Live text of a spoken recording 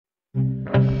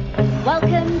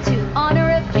Welcome to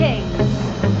Honor of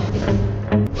Kings.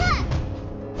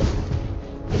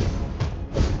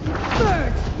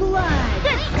 First blood.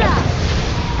 Good stuff.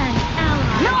 An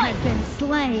ally has been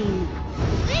slain.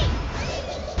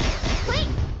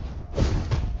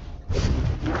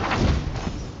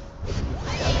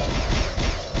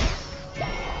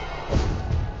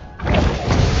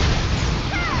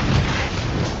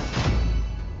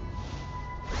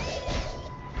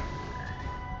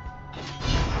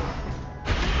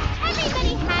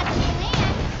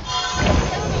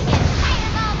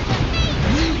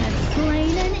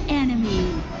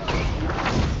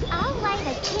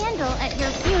 At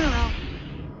your funeral.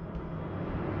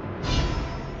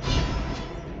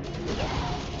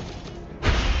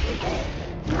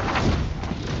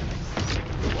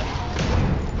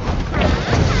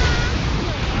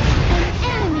 An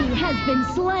enemy has been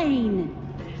slain.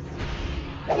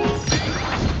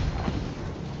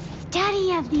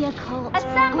 Study of the occult.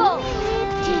 Assemble!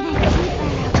 To the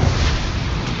deeper.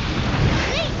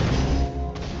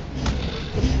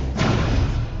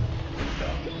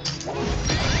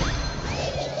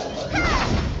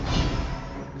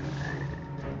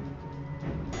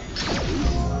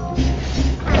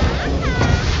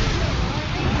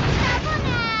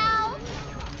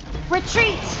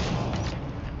 Retreat!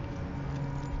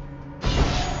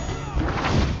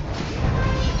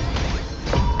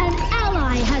 An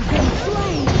ally has been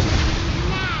slain.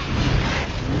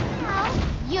 Now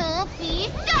you'll be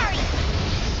sorry.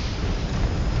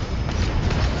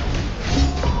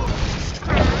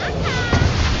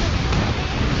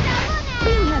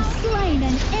 You have slain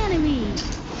an enemy.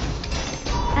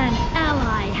 An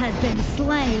ally has been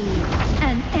slain.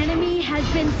 An enemy has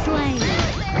been slain.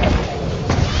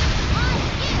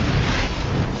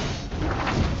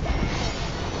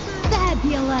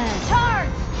 Fabulous! Charge!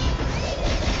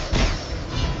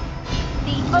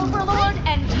 The Overlord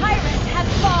and Tyrant have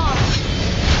fallen.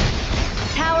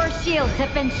 Tower shields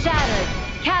have been shattered.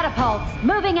 Catapults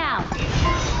moving out.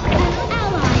 An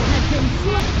ally has been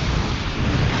slain.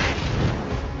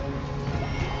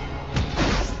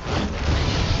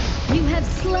 You have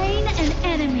slain an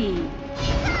enemy.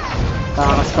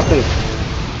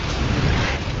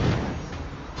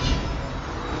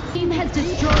 Team has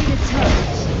destroyed a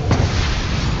turret.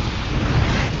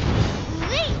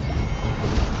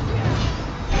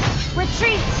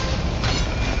 Retreat!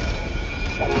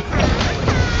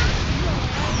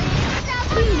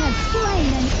 We have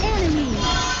slain an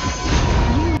enemy.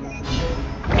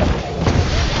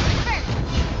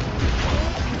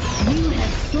 You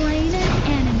have slain an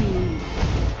enemy.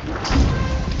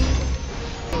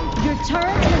 Your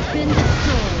turret has been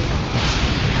destroyed.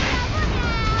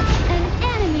 An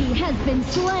enemy has been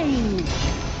slain.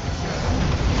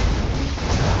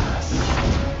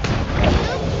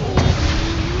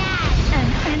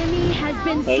 An enemy has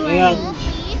been slain.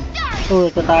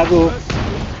 Oh, tatago.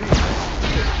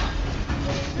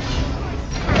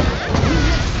 You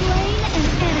have slain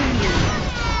an enemy.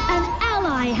 An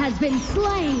ally has been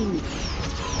slain.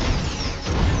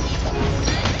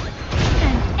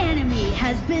 An enemy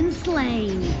has been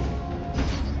slain.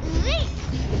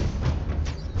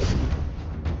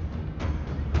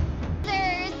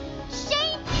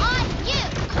 Shame on you.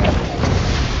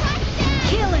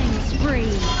 Killing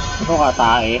spree. Ano ka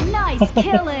tae? Nice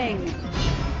killing.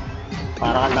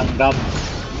 Para kang langgam.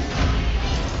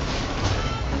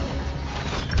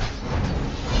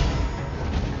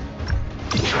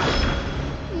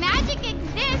 Magic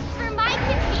exists for my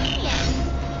convenience.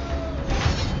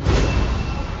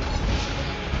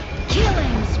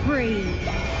 Killing spree.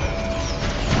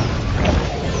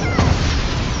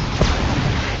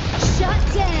 Shut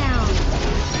down.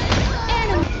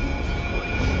 Enemy.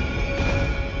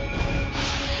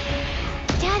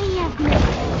 Study of me.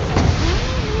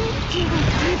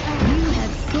 You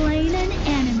have slain an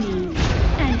enemy.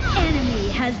 An enemy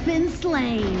has been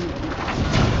slain.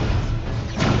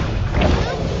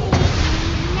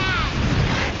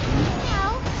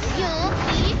 Now you'll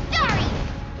be sorry.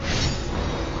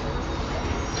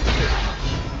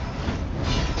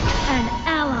 An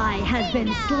ally has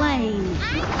been slain.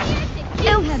 I'm here to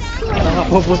You have slain Saan ka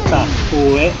an pupunta? enemy.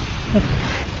 Uwi?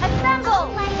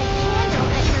 Assemble! light a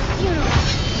candle at your funeral.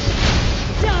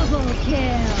 Double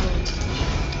kill.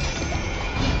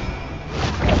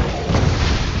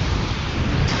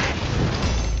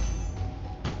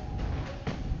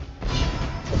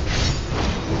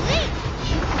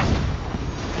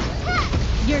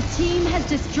 Your team has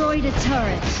destroyed a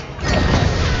turret.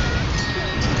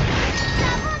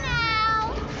 Trouble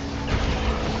now.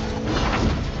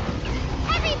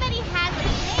 Everybody has a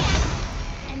chance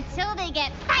until they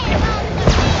get fireballed in the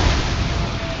face.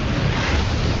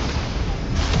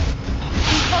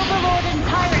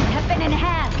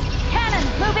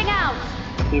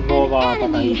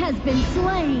 enemy makapatay. has been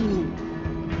slain.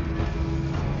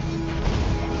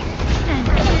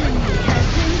 An enemy has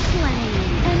been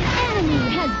slain. An enemy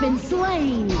has been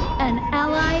slain. An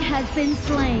ally has been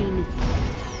slain.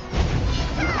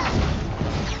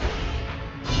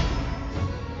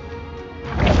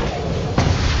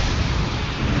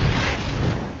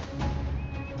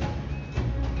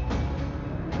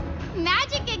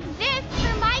 Magic exists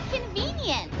for my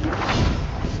convenience.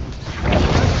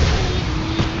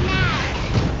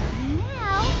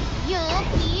 Now you'll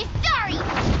be sorry.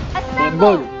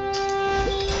 Symbol.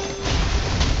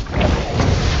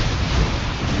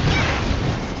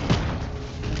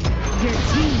 Your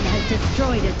team has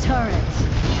destroyed a turret.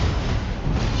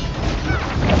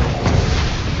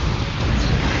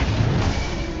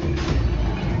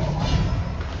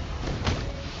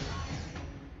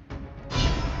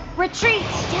 Retreat,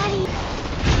 Daddy.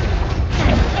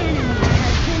 An enemy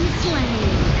has been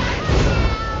slain.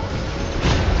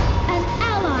 An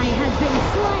ally has been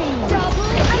slain.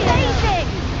 Double kill.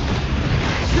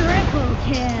 Triple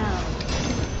kill.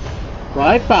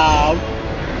 Wipe out.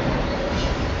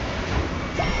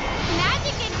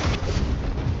 Magic exists.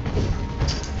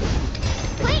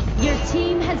 Wait. Your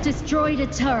team has destroyed a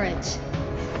turret.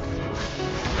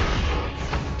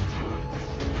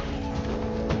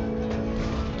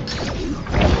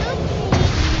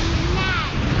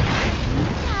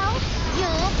 Now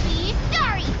you'll be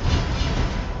sorry.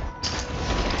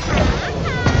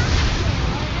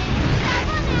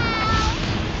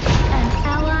 An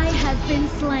ally has been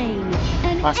slain.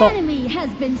 An Pasok. enemy has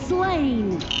been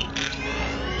slain.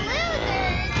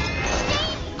 Losers,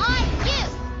 shame on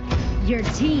you. Your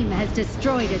team has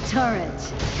destroyed a turret.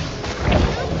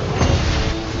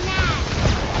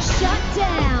 Shut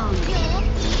down. You'll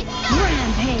be sorry.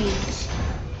 Rampage.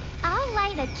 I'll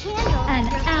light a candle. An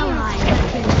at your ally funeral. has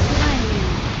been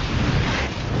slain.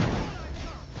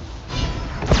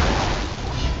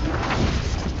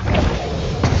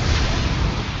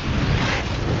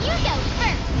 You go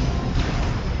first.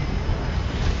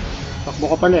 Takbo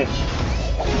ka pala eh.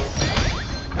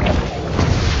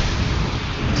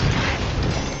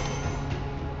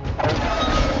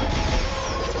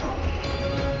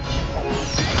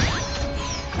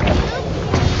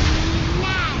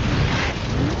 Now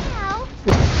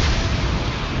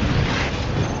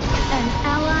An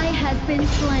ally has been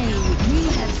slain. We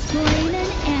have slain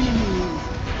an enemy.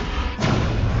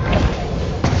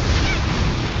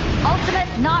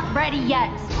 Ultimate not ready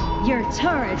yet. Your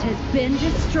turret has been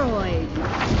destroyed.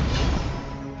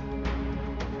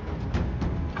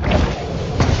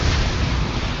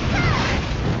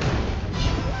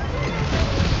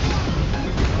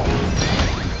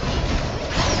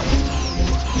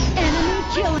 Enemy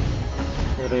killing.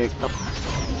 Direkta.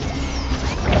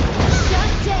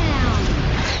 Shut down.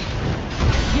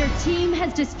 Your team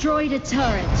has destroyed a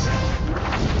turret.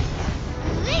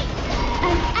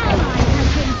 An ally has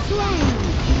been slain.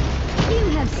 You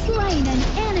have slain an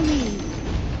enemy.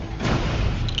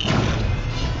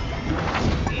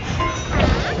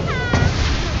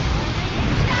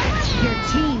 Your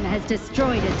team has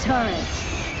destroyed a turret.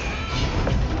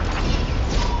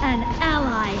 An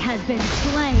ally has been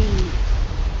slain.